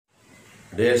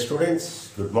Dear students,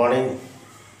 good morning.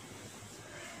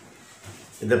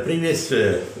 In the previous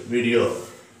video,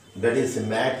 that is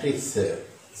matrix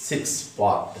 6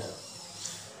 part.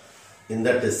 In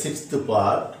that sixth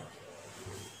part,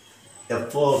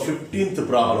 for 15th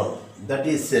problem, that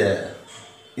is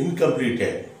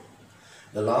incompleted.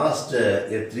 The last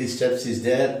 3 steps is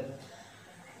there.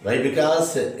 Why?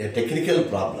 Because a technical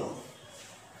problem.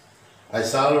 I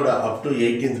solved up to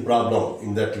 18th problem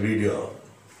in that video.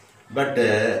 But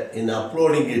in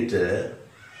uploading it,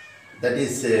 that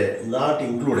is not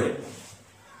included.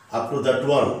 Up to that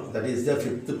one, that is the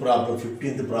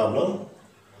 15th problem.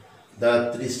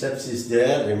 The 3 steps is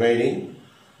there remaining.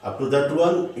 Up to that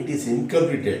one, it is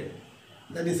incompleted.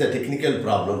 That is a technical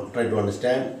problem. Try to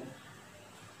understand.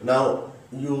 Now,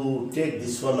 you take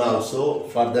this one also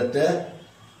for that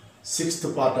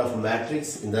 6th part of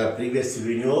matrix in the previous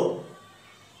video.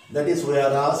 That is, we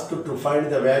are asked to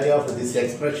find the value of this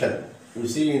expression. You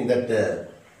see in that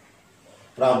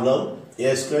problem,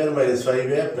 a square minus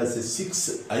 5a plus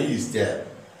 6i is there.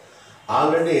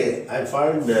 Already I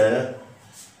found the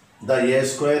a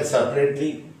square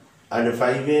separately and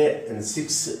 5a and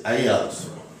 6i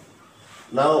also.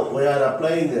 Now we are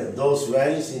applying those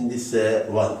values in this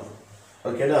one.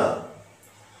 Okay, now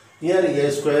here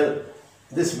a square,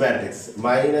 this matrix,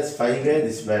 minus 5a,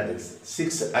 this matrix,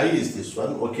 6i is this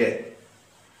one, okay.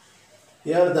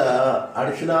 Here the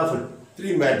addition of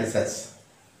 3 matrices.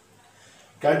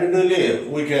 Continually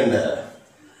we can,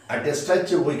 at a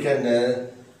stretch we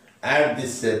can add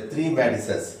this 3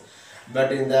 matrices.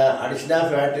 But in the addition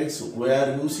of matrix we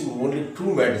are using only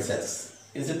 2 matrices.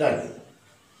 Is it not?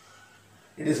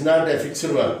 It is not a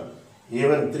fixed one.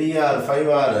 Even 3 or 5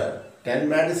 or 10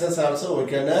 matrices also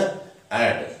we can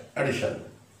add. Addition.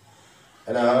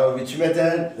 And which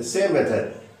method? The same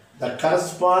method. The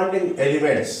corresponding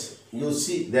elements, you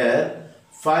see there,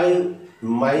 5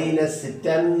 minus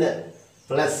 10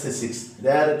 plus 6, they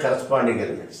are corresponding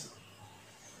elements.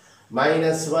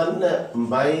 Minus 1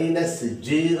 minus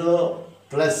 0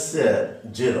 plus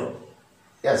 0.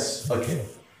 Yes, okay.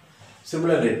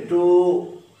 Similarly,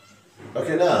 2,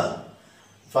 okay, now,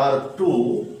 for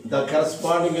 2, the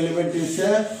corresponding element is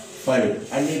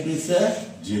 5 and it is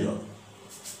 0.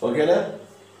 Okay, na?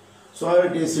 So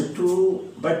it is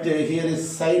 2, but here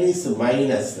is sign is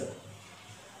minus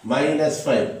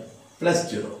 5 plus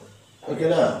 0. Okay,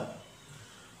 na?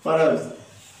 For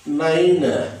 9,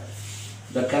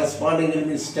 the corresponding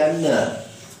element is 10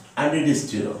 and it is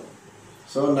 0.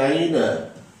 So 9,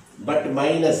 but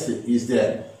minus is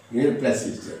there, here plus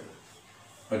is there.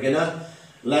 Okay, na?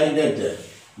 Like that,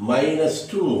 minus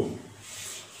 2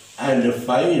 and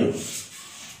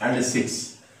 5 and 6.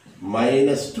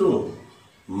 Minus 2,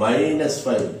 minus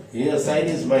 5, here sign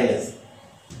is minus,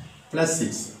 plus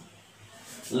 6.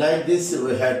 Like this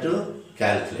we have to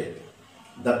calculate.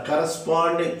 The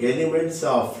corresponding elements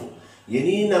of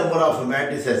any number of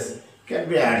matrices can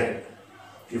be added.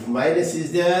 If minus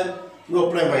is there, you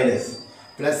apply minus.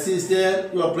 Plus is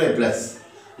there, you apply plus.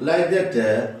 Like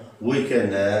that we can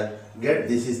get,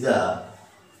 this is the,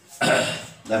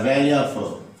 the value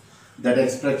of that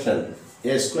expression.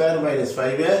 A square minus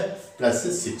 5a plus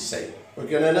 6i.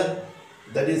 Okay, Nana?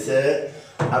 That is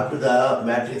up to the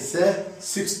matrix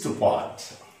 6th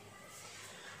part.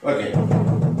 Okay.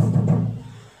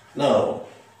 Now,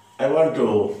 I want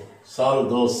to solve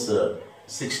those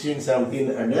 16, 17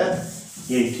 and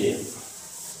 18.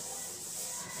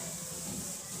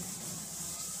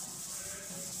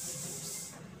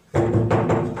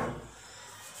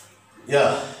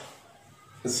 Yeah,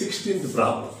 the 16th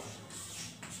problem.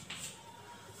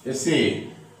 You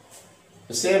see,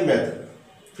 the same method,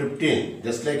 15,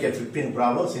 just like a 15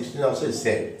 problem, 16 also is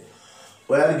same.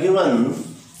 We are given,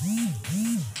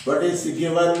 what is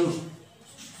given?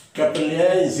 Capital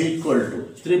A is equal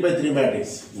to 3 by 3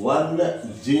 matrix, 1,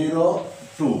 0,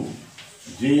 2,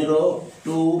 0,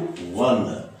 2,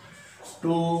 1,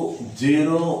 2,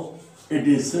 0, it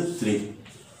is 3.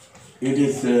 It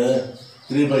is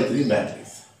 3 by 3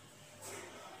 matrix.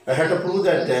 I have to prove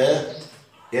that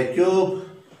a cube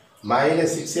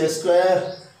minus 6a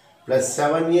square plus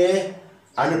 7a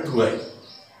and 2i.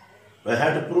 We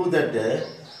have to prove that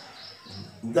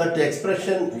that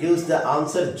expression gives the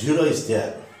answer 0 is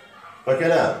there. Okay,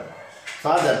 now,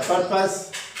 for that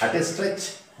purpose, at a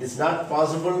stretch, it is not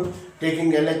possible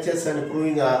taking LHS and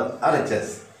proving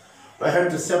RHS. We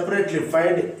have to separately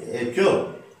find a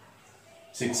cube,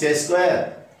 6a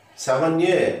square,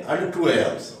 7a and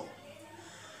 2a also.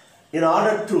 In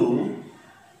order to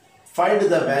find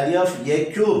the value of a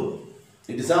cube,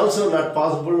 it is also not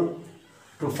possible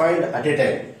to find at a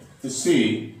time. You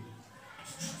see,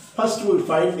 first we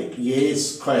find a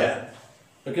square.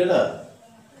 Okay, na?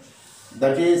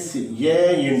 That is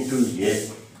A into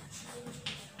A.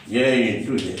 A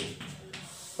into A.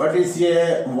 What is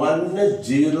A? 1,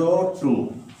 0,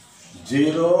 2.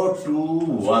 0, 2,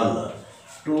 1.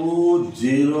 2,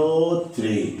 0,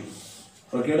 3.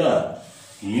 Okay, na?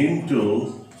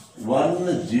 Into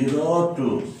 1, 0,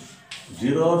 2.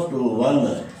 0 to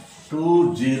 1.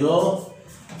 2, 0,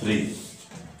 3.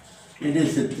 It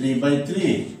is 3 by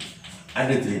 3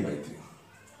 and 3 by 3.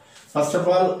 First of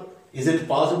all, is it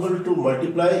possible to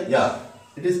multiply? Yeah,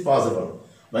 it is possible.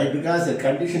 Why? Because the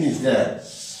condition is there.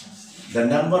 The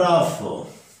number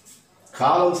of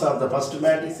columns of the first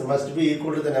matrix must be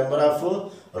equal to the number of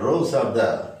rows of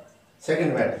the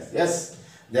second matrix. Yes,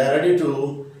 they are ready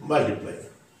to multiply.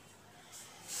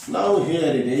 Now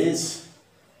here it is.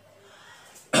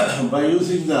 By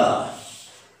using the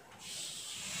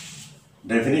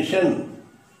definition,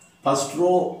 first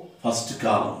row, first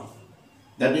column.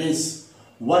 That is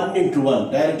 1 into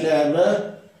 1. Directly I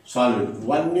am solving.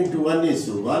 1 into 1 is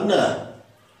 1.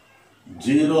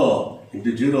 0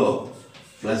 into 0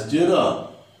 plus 0.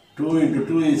 2 into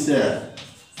 2 is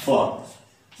 4.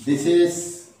 This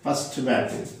is first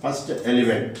matrix, first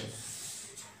element.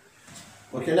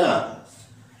 Okay, now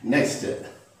next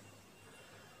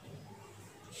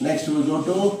we go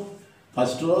to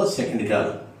first row, second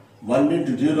column. 1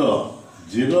 into 0,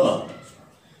 0.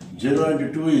 0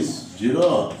 into 2 is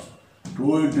 0.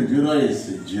 2 into 0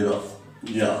 is 0.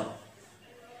 Yeah.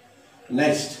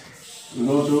 Next, we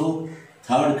go to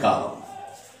third column.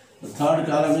 The third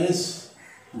column is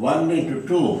 1 into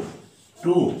 2,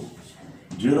 2.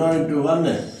 0 into 1,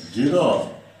 0.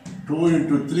 2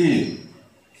 into 3,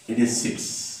 it is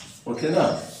 6. Okay,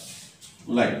 now?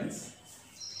 Like this.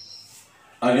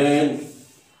 Again,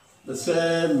 the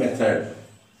same method.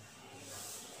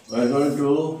 We are going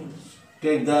to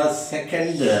take the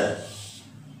second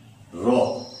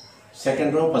row.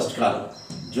 Second row, first column.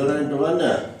 0 into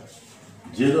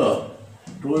 1, 0.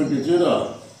 2 into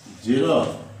 0, 0.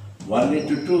 1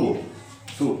 into 2,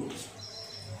 2.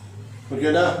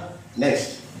 Okay, now?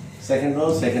 Next, second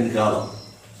row, second column.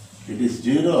 It is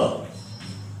 0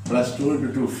 plus 2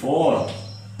 into 2, 4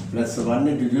 plus 1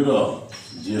 into 0,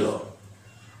 0.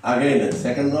 Again,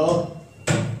 second row,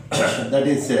 that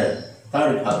is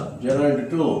third column. 0 into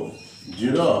 2,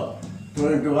 0. 2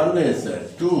 into 1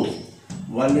 is 2.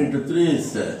 1 into 3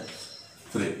 is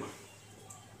 3.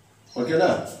 Okay,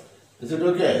 now? Is it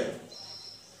okay?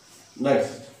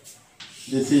 Next,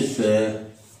 this is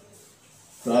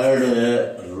third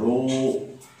row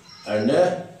and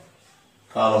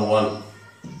column 1.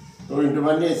 2 into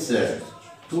 1 is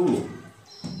 2.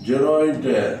 0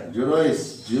 into 0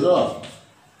 is 0.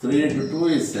 3 into 2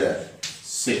 is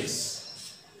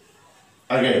 6.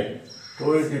 Again,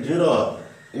 2 into 0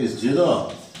 is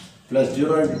 0. Plus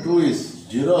 0 into 2 is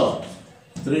 0.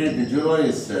 3 into 0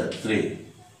 is 3.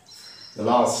 The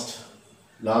last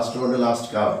one, the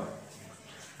last column.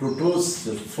 2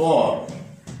 2's 4.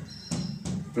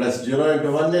 Plus 0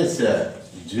 into 1 is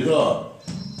 0.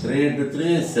 3 into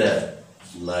 3 is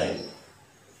 9.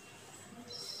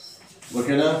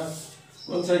 Okay, now?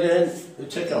 Once again, you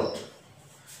check out.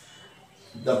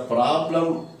 The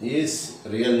problem is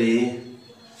really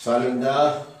solving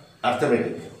the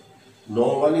arithmetic.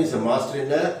 No one is a master in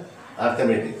the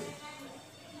arithmetic.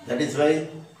 That is why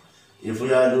if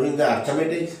we are doing the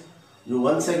arithmetic, you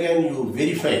once again you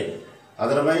verify.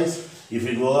 Otherwise, if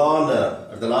you go on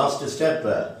at the last step,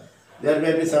 there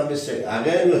may be some mistake.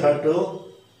 Again you have to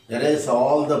erase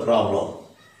all the problem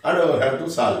and you have to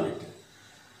solve it.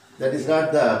 That is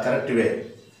not the correct way.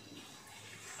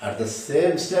 At the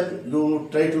same step, you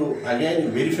try to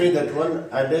again verify that one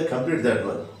and complete that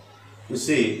one. You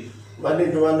see, 1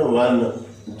 into 1,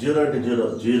 1. 0 into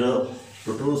 0, 0.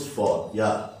 2 2 is 4.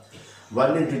 Yeah.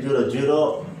 1 into 0,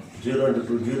 0. 0 into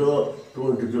 2, 0.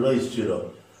 2 into 0 is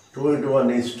 0. 2 into 1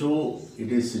 is 2.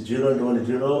 It is 0 into 1 is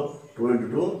 0. 2 into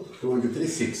 2, 2 into 3,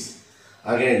 6.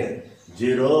 Again,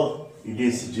 0. It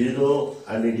is 0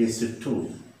 and it is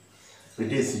 2.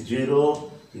 It is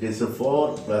 0. It is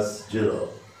 4 plus 0.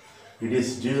 It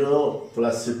is 0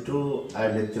 plus 2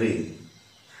 and 3.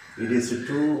 It is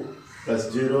 2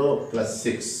 plus 0 plus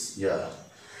 6. Yeah.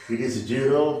 It is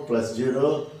 0 plus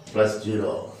 0 plus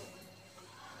 0.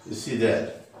 You see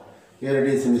there. Here it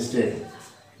is a mistake.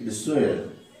 It is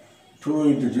 2. 2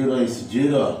 into 0 is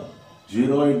 0.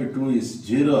 0 into 2 is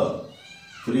 0.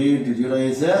 3 into 0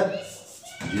 is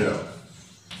 0.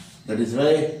 That is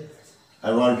why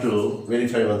I want to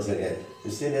verify once again. You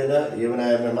see there, even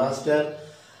I am a master,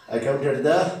 I counted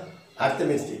the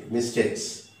arithmetic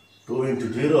mistakes. 2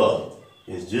 into 0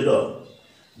 is 0.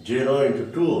 0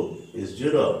 into 2 is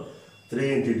 0.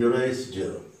 3 into 0 is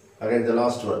 0. Again the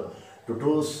last one. 2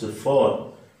 2 is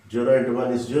 4. 0 into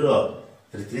 1 is 0.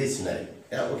 3 3 is 9.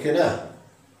 Yeah, okay now.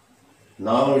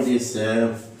 Now it is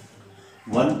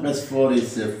 1 plus 4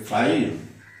 is 5.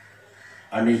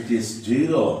 And it is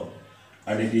 0.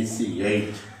 And it is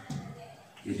 8.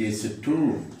 It is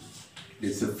 2. It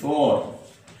is 4.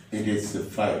 It is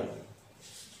 5.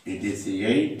 It is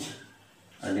 8.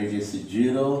 And it is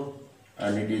 0.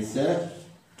 And it is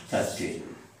 13.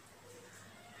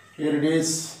 Here it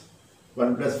is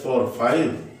 1 plus 4,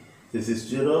 5. This is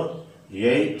 0,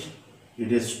 8.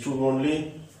 It is 2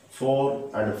 only,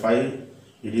 4 and 5.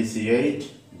 It is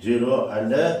 8, 0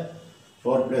 and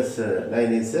 4 plus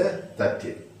 9 is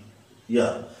 13.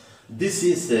 Yeah, this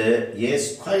is a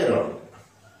square root.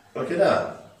 Okay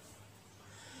now.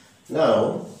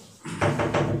 Now,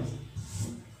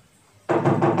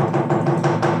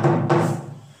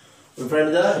 we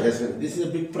find the, yes, this is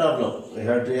a big problem. We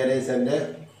have to erase and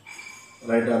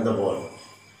write on the board.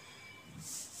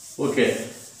 Okay,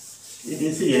 it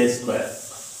is a square.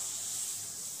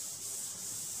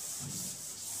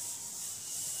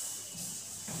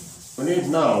 We need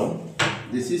now,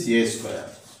 this is a square.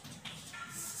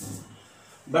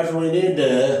 But we need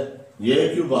a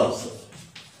cube also.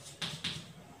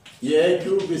 A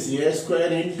cube is a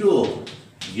square into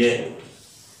a.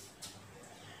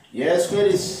 A square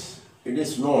is, it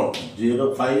is known,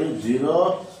 0, 5,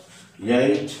 0,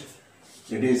 8,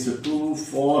 it is 2,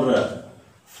 4,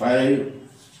 5,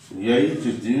 8,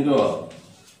 0,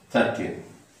 13.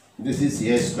 This is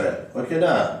a square. Okay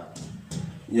now?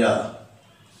 Yeah.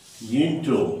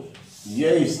 Into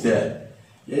a is there.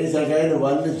 A is again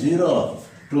 1, 0,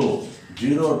 2,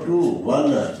 0, 2,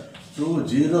 1, 2,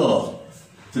 0,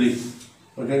 3.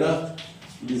 Okay now?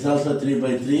 This is also 3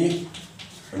 by 3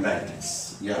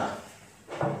 matrix. Yeah.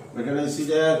 What can I see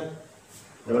there?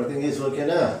 Everything is okay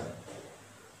now?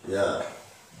 Yeah.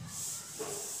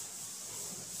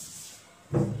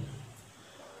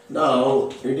 Now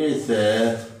it is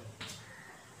a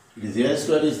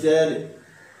square is there.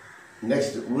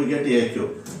 Next we get a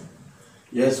cube.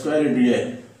 A square into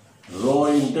a. Row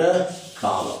into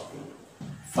column.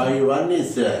 5 1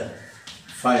 is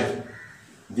 5.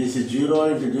 This is 0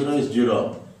 into 0 is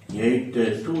 0. 8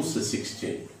 2 is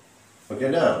 16. Okay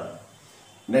now.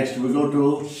 Next we go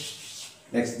to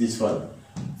this one.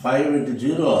 5 into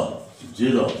 0,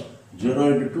 0.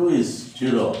 0 into 2 is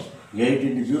 0. 8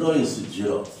 into 0 is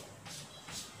 0.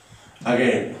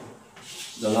 Again,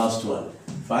 the last one.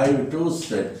 5 2 is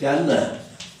 10.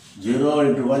 0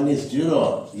 into 1 is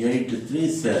 0. 8 3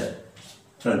 is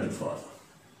 24.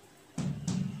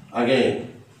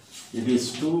 Again, it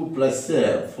is 2 plus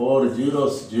 4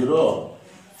 zeros 0.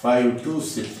 5 2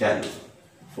 is 10.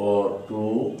 4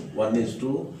 2 1 is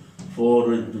 2.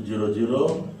 4 into 0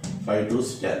 0. 5 2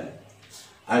 is 10.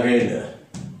 Again,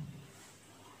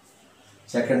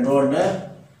 second row and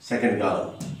second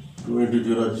column. 2 into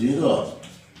 0 0.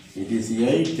 It is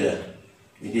 8.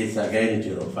 It is again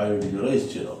 0. 5 into 0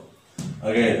 is 0.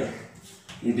 Again,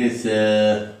 it is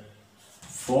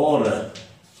 4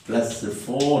 plus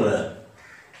 4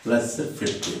 plus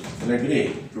 15. Can you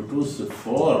agree? 2 2 is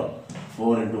 4.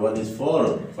 4 into 1 is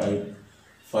 4. 5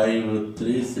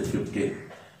 3 is 15.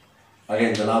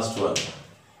 Again the last one.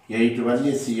 8 1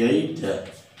 is 8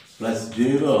 plus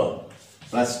 0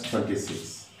 plus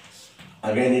 26.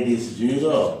 Again it is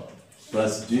 0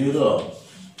 plus 0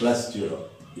 plus 0.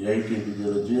 8 into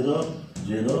 0 0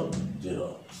 0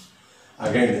 0.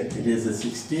 Again it is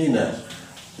 16.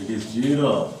 It is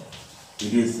 0.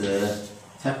 It is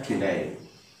 39.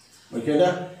 Okay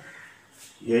now?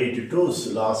 8 2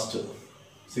 is last.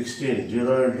 16.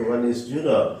 0 into 1 is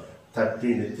 0.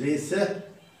 13 3 is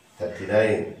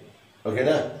 39. Okay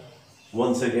now?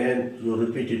 Once again you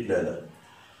repeat it now.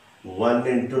 1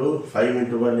 into 5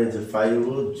 into 1 is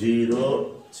 5,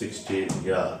 0, 16.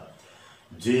 Yeah.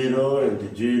 0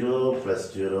 into 0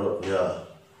 plus 0. Yeah.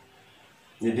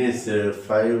 It is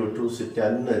 5 2 is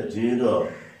 10, 0,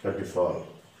 24.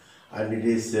 And it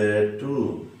is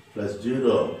 2 plus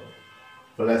 0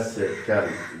 plus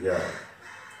 10. Yeah.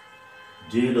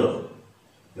 0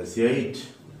 plus 8.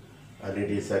 And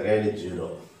it is again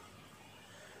 0.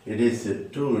 It is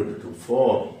 2 into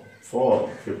 4,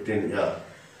 15, yeah.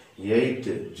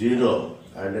 8, 0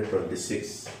 and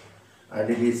 26. And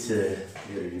it is,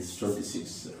 here it is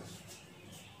 26.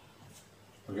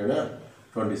 Okay, now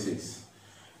 26.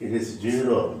 It is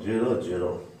 0, 0,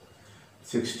 0.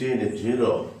 16 is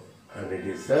 0 and it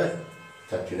is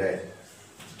 39.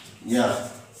 Yeah.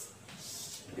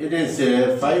 It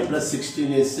is 5 plus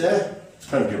 16 is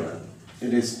 21.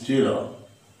 It is 0.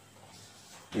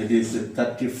 It is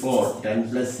 34. 10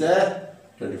 plus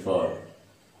 24.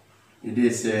 It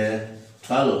is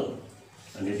 12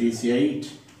 and it is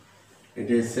 8.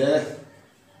 It is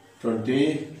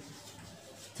 23.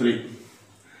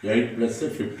 8 plus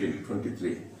 15,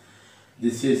 23.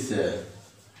 This is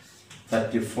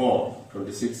 34.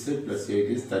 26 plus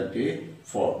 8 is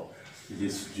 34. It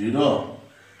is 0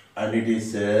 and it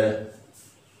is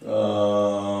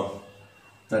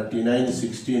 39,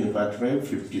 16, 45,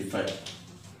 55.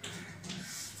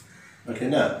 Okay,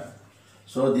 now.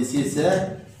 So this is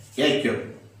a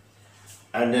cube.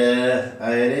 And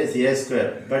I erase a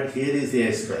square, but here is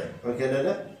a square. Okay,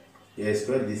 Nana? A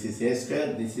square, this is a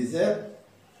square, this is a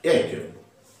cube.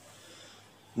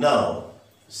 Now,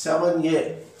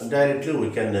 7a, directly we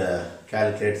can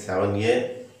calculate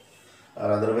 7a,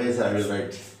 or otherwise I will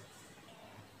write.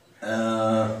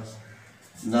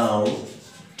 Now,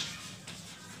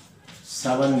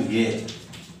 7a,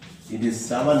 it is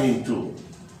 7 into,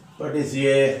 what is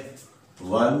a?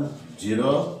 1,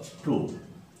 0, 2.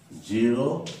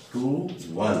 0, 2,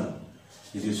 1.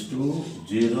 It is 2,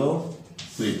 0,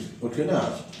 3. Okay, now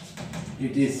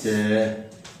it is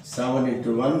 7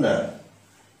 into 1.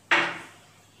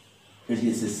 It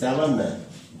is 7,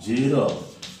 0,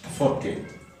 14.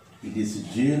 It is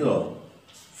 0,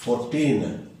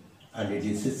 14 and it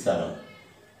is 7.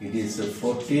 It is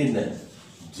 14,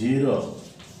 0,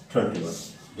 21.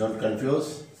 Don't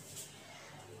confuse.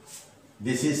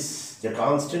 This is the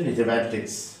constant is a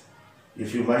matrix.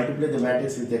 If you multiply the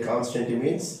matrix with a constant, it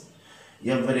means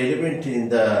every element in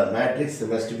the matrix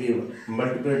must be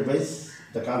multiplied by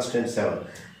the constant 7.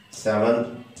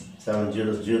 7, 7,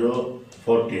 0, 0,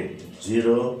 14,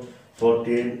 0,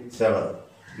 14, 7.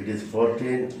 It is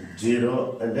 14,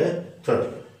 0 and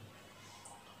 20.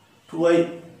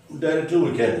 2i directly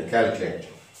we can calculate.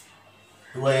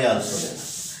 2i also then.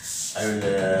 I will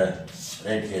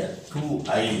write here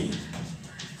 2i.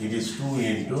 It is 2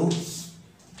 into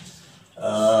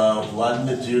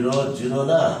 1, 0, 0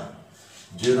 na,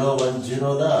 0, 1,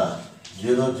 0 na,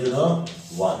 0, 0,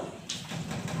 1.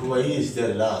 2i is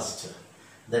the last.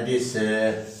 That is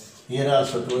here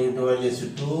also 2 into 1 is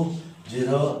 2,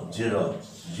 0, 0,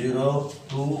 0,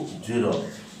 2, 0,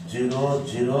 0,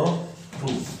 0,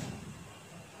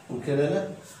 2. Okay,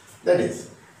 that is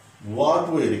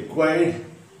what we required,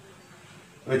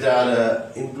 which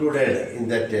are included in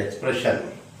that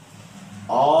expression.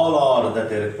 All or that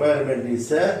requirement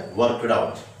is worked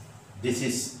out. This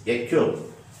is a cube.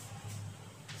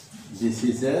 This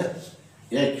is a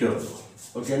cube.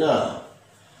 Okay, now.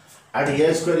 And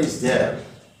a square is there.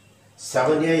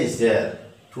 7a is there.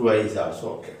 2i is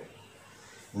also okay.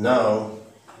 Now,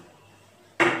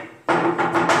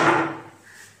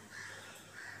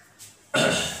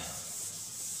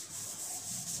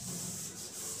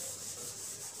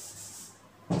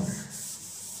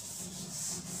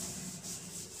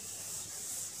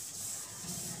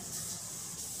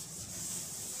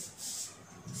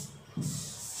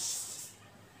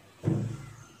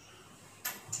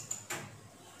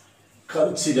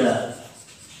 consider,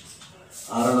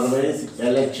 or otherwise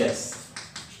LHS.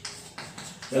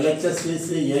 LHS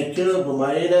is a cube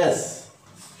minus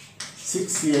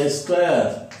 6a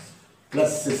square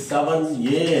plus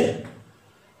 7a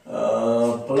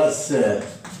plus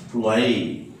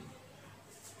 2i.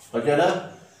 Okay, na?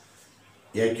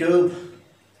 A cube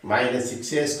minus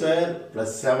 6a square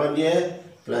plus 7a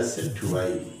plus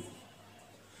 2i.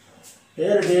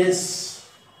 Here it is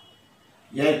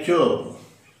a cube.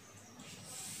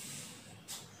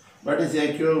 What is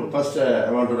a cube? First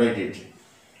I want to write it.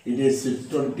 It is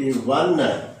 21,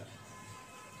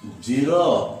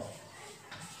 0,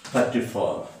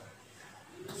 34.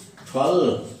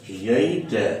 12, 8,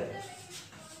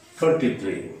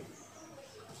 23.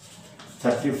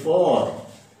 34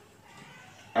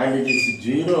 and it is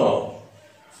 0.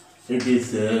 It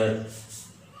is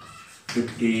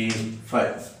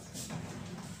 55.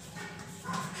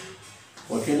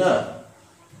 Okay, now?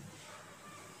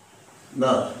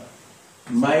 Now,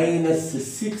 minus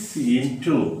 6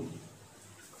 into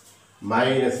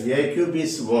minus a cube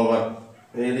is over.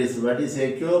 It is, what is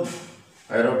a cube?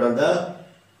 I wrote on the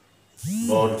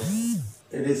board.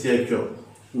 It is a cube.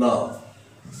 Now,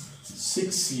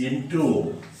 6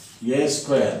 into a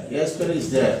square. A square is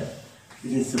there.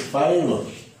 It is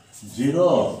 5,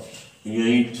 0,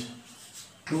 8,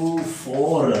 2,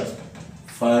 4,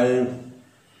 5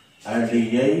 and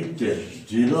 8,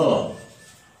 0,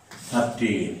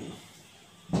 13.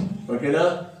 Okay,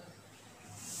 now?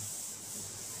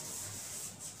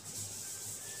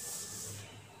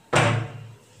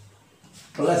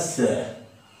 Plus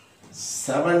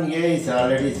 7a is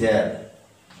already there.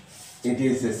 It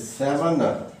is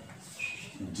 7,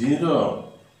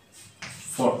 0,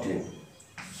 14.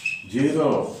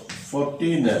 0,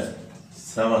 14,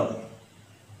 7.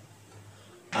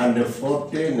 And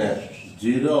 14,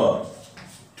 0,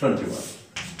 21.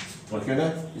 Okay,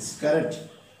 na? It's correct.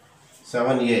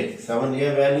 7a.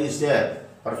 7a value is there.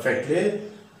 Perfectly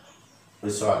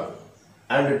resolved.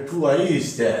 And 2i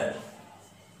is there.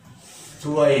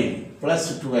 2i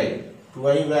plus 2i.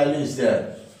 2i value is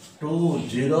there. 2,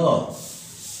 0.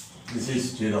 This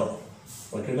is 0.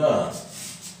 Okay, na?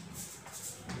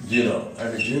 0.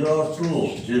 And 0,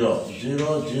 2, 0.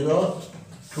 0, 0,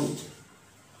 2.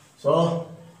 So,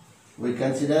 we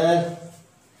consider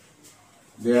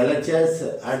the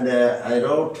LHS and I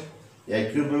wrote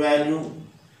a cube value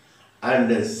and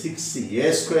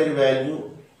 6a square value,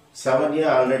 7a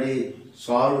already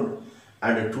solved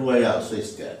and 2i also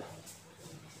is there.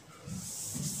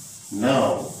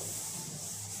 Now,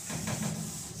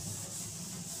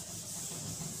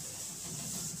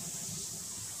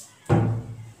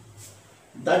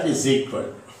 that is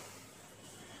equal.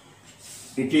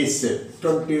 It is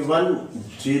 21,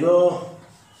 0,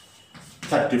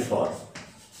 34.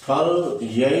 12,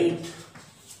 8,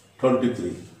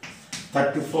 23.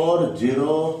 34,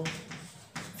 0,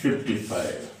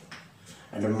 55.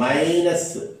 And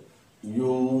minus,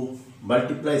 you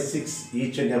multiply 6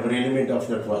 each and every element of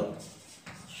that one.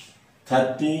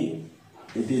 30,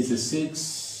 it is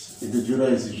 6, into 0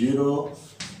 is 0,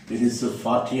 it is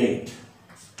 48.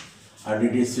 And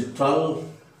it is 12,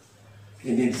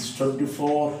 it is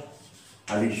 24,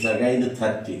 and it is again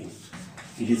 30.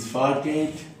 It is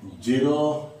 48,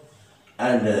 0,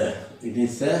 and it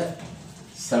is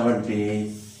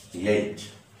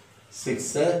 78.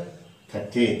 6,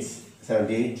 13,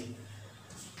 78.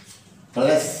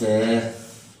 Plus,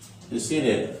 you see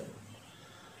it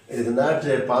is not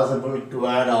possible to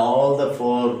add all the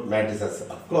 4 matrices,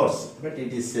 of course, but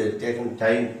it is taking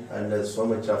time and so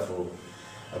much of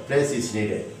place is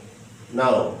needed.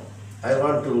 Now, I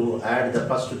want to add the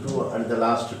first 2 and the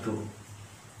last 2.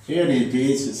 Here it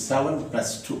is 7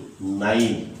 plus 2,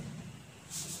 9.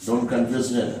 Don't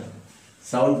confuse them.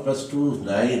 7 plus 2 is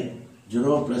 9.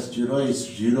 0 plus 0 is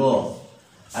 0.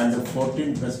 And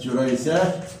 14 plus 0 is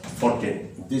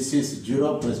 14. This is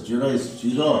 0 plus 0 is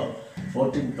 0.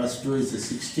 14 plus 2 is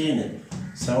 16.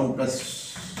 7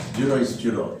 plus 0 is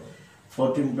 0.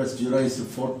 14 plus 0 is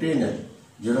 14.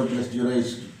 0 plus 0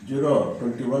 is 0.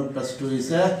 21 plus 2 is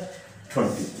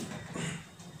 23.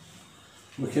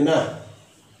 Okay, now,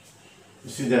 you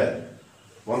see that?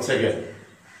 Once again,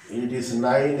 it is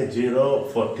 9, 0,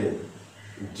 14.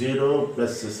 0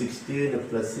 plus 16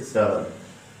 plus 7.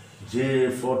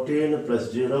 14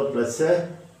 plus 0 plus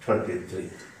 23.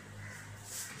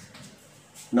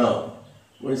 Now,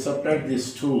 we subtract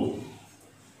these 2.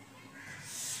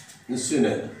 You see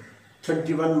that?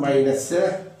 21 minus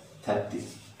 30.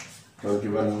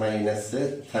 21 minus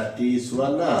 30 is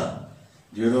 1.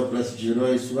 0 plus 0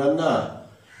 is 1.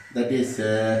 That is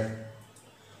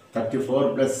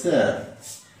 34 plus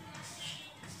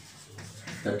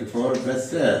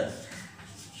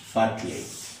 48.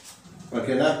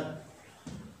 Okay, na?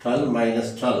 12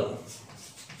 minus 12.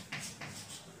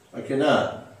 Okay,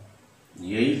 na?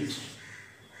 8.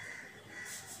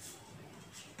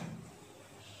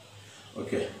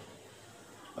 Okay.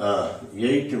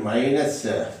 8 minus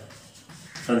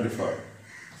 24.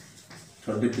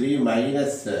 23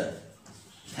 minus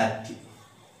 30.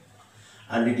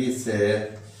 And it is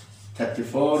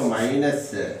 34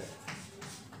 minus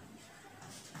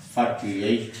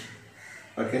 48.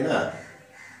 Okay, na?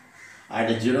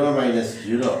 And 0 minus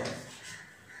 0.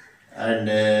 And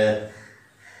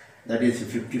that is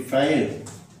 55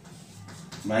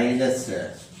 minus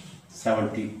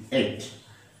 78.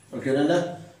 Okay,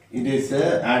 na? It is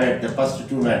added the first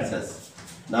 2 matrices.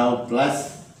 Now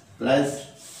plus,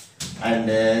 and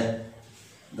the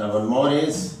one more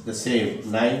is the same.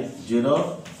 9,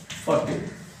 0, 14.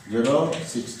 0,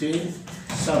 16,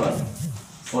 7.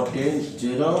 14,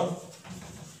 0,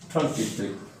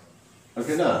 23.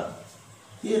 Okay, now?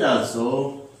 Here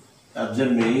also,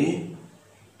 observe me,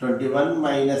 21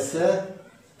 minus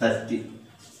 30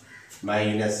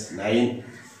 minus 9.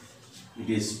 It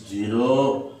is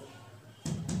 0.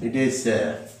 It is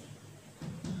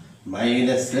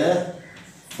minus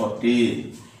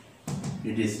 14.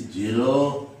 It is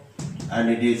 0. And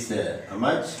it is how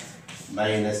much?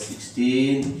 Minus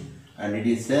 16. And it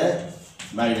is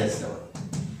minus 7.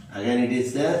 Again it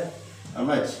is how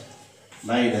much?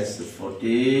 Minus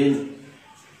 14.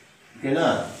 Okay,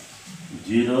 na?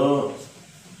 0.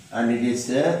 And it is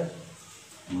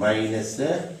minus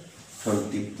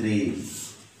 23.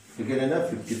 Okay, na?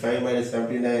 55 minus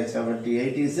 79,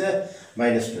 78 is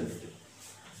minus 23.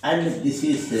 And this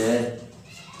is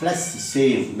plus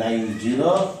same 9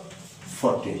 0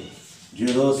 14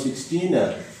 0 16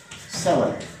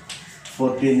 7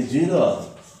 14 0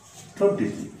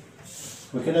 23.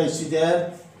 Okay, now you see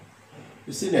there,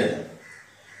 you see there,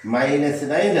 minus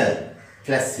 9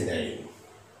 plus 9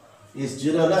 is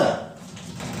 0 na,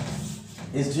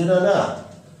 is 0 na,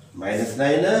 minus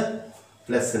 9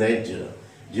 plus 9 0,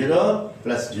 0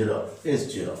 plus 0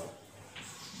 is 0,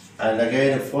 and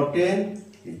again 14,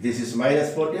 this is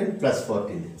minus 14 plus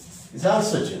 14 is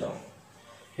also 0.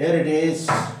 Here it is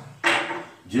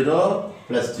 0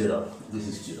 plus 0, this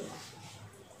is 0,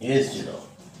 is 0.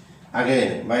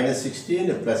 Again minus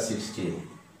 16 plus 16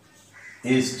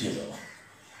 is 0,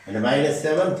 and minus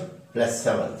 7 plus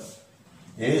 7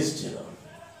 is 0,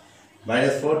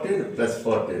 minus 14 plus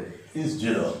 14 is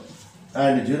 0,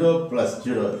 and 0 plus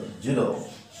 0 0,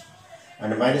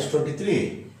 and minus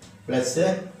 23 plus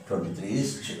 23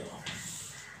 is 0.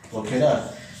 Okay now,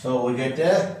 so we get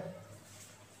the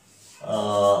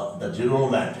 0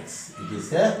 matrix. It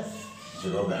is a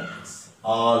 0 matrix.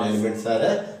 All elements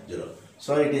are 0.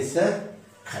 So it is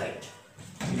correct.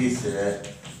 It is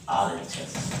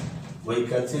RHS. We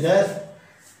consider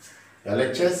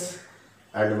LHS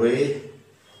and we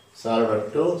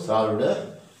solve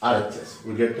RHS.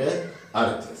 We get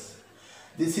RHS.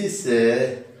 This is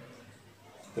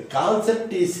the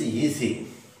concept is easy.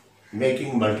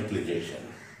 Making multiplication,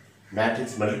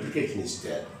 matrix multiplication is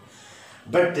there.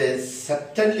 But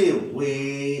certainly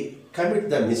we commit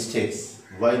the mistakes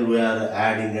while we are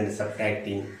adding and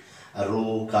subtracting a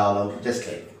row, column, just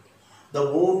like.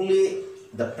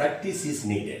 The practice is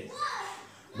needed.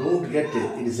 Don't get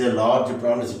it is a large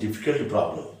problem, it's a difficult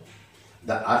problem.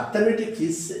 The arithmetic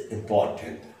is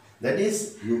important. That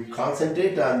is, you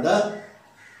concentrate on the,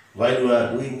 while you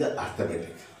are doing the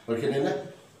arithmetic. Okay, Nina?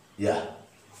 Yeah.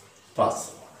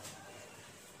 Pass.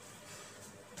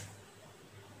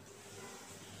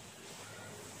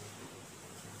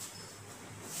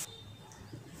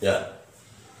 Yeah.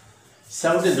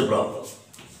 17th problem.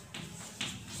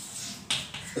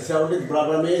 The 17th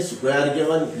problem is we are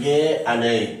given A and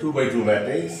A 2 by 2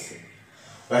 matrix.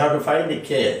 We have to find the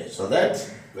K. So that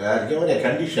we are given a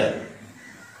condition.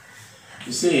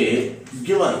 You see,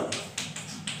 given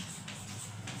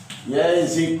A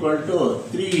is equal to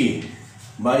 3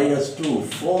 minus 2,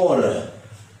 4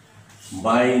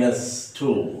 minus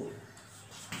 2,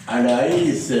 and I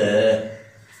is it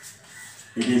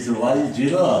is 1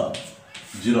 0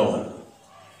 0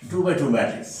 1, 2 by 2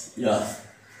 matrix. Yeah,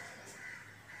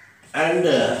 and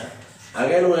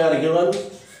again we are given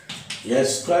A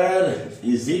square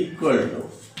is equal to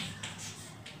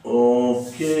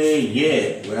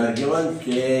KA. We are given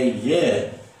KA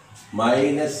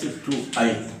minus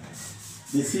 2I.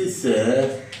 This is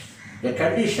a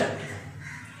condition.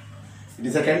 It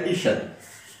is a condition.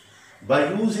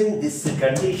 By using this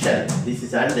condition, this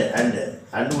is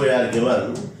and we are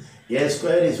given A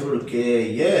square is equal to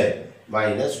KA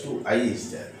minus 2I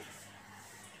is there.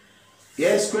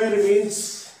 A square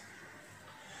means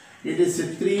it is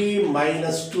 3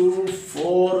 minus 2,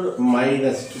 4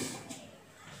 minus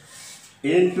 2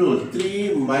 into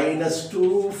 3 minus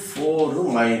 2, 4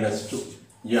 minus 2.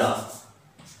 Yeah.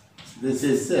 This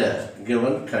is a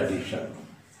given condition.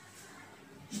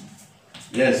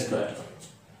 A square.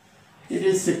 It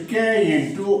is K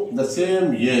into the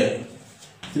same A.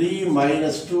 3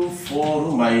 minus 2,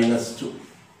 4 minus 2.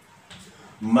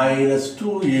 Minus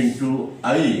 2 into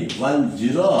I. 1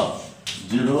 0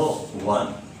 0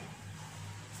 1.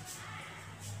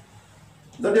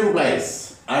 That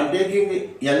implies I am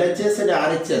taking LHS and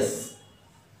RHS.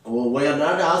 We are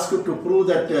not asked to prove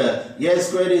that A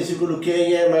square is equal to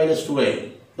KA minus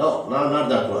 2A. No, not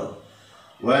that one.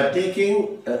 We are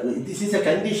taking, this is a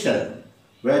condition.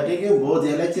 We are taking both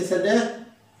LHS and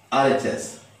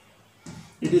RHS.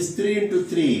 It is 3 into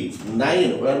 3,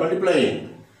 9. We are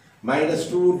multiplying. Minus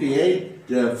 2 into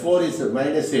 8, 4 is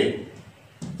minus 8.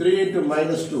 3 into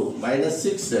minus 2, minus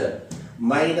 6.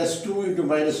 Minus 2 into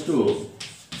minus 2,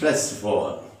 plus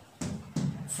 4.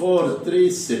 4, 3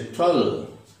 is 12.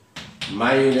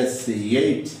 Minus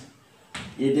 8.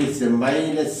 It is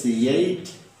minus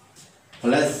 8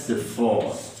 plus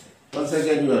 4. Once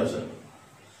again you observe.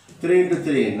 3 into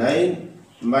 3, 9.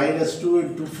 Minus 2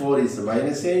 into 4 is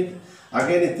minus 8.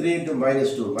 Again 3 into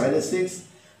minus 2, minus 6.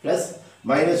 Plus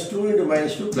minus 2 into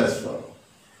minus 2 plus 4.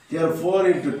 Here 4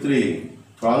 into 3,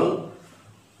 12.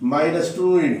 Minus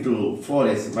 2 into 4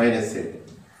 is minus 8.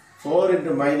 4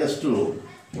 into minus 2,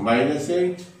 minus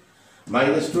 8.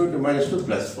 Minus 2 into minus 2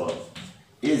 plus 4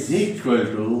 is equal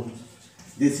to,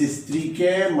 this is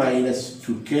 3K minus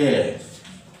 2K.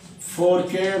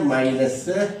 4K minus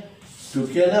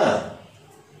 2K na.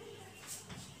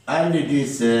 and it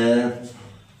is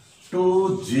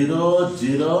 2 0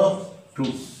 0 2.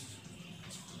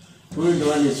 2 into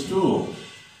 1 is 2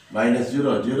 minus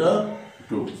 0 0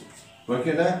 2.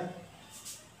 Okay na?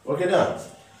 Okay na?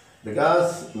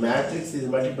 Because matrix is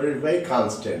multiplied by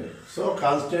constant. So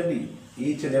constant,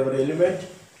 each and every element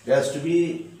has to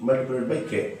be multiplied by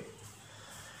k.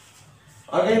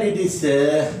 Again it is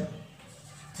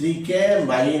 3k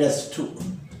minus 2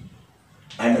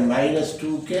 and minus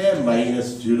 2k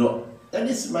minus 0. That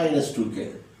is minus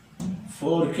 2k.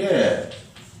 4k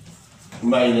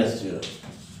minus 0.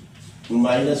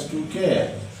 Minus 2k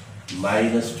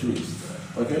minus 2 is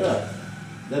there. Okay na?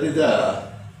 That is the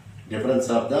difference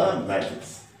of the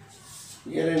matrix.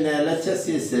 Here in LHS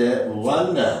is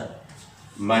 1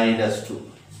 minus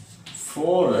 2,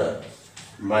 4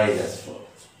 minus 4.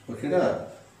 Okay na?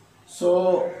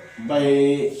 So by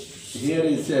here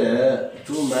is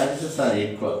 2 matrices are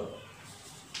equal.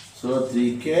 So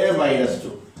 3k minus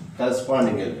 2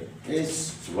 correspondingly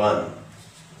is 1.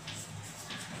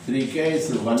 3k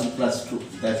is 1 plus 2,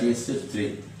 that is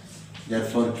 3.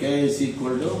 Therefore k is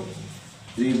equal to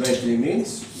 3 by 3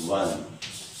 means 1.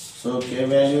 So k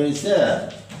value is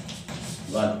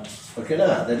 1. Okay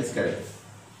na? That is correct.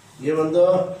 Even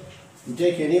though you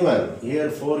take any one, here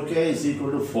 4k is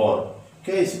equal to 4.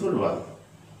 K is equal to 1.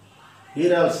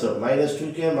 Here also minus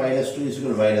 2k minus 2 is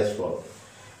equal to minus 4.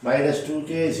 Minus 2k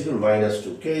is equal to minus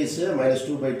 2. K is minus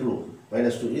 2 by 2.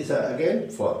 Minus 2 is again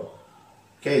 4.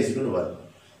 K is equal to 1.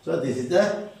 So this is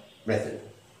the method.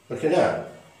 Okay na?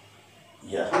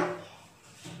 Yeah.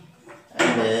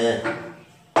 And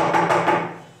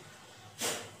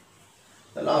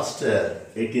the last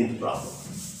 18th problem.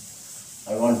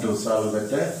 I want to solve that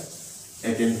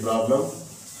 18th problem.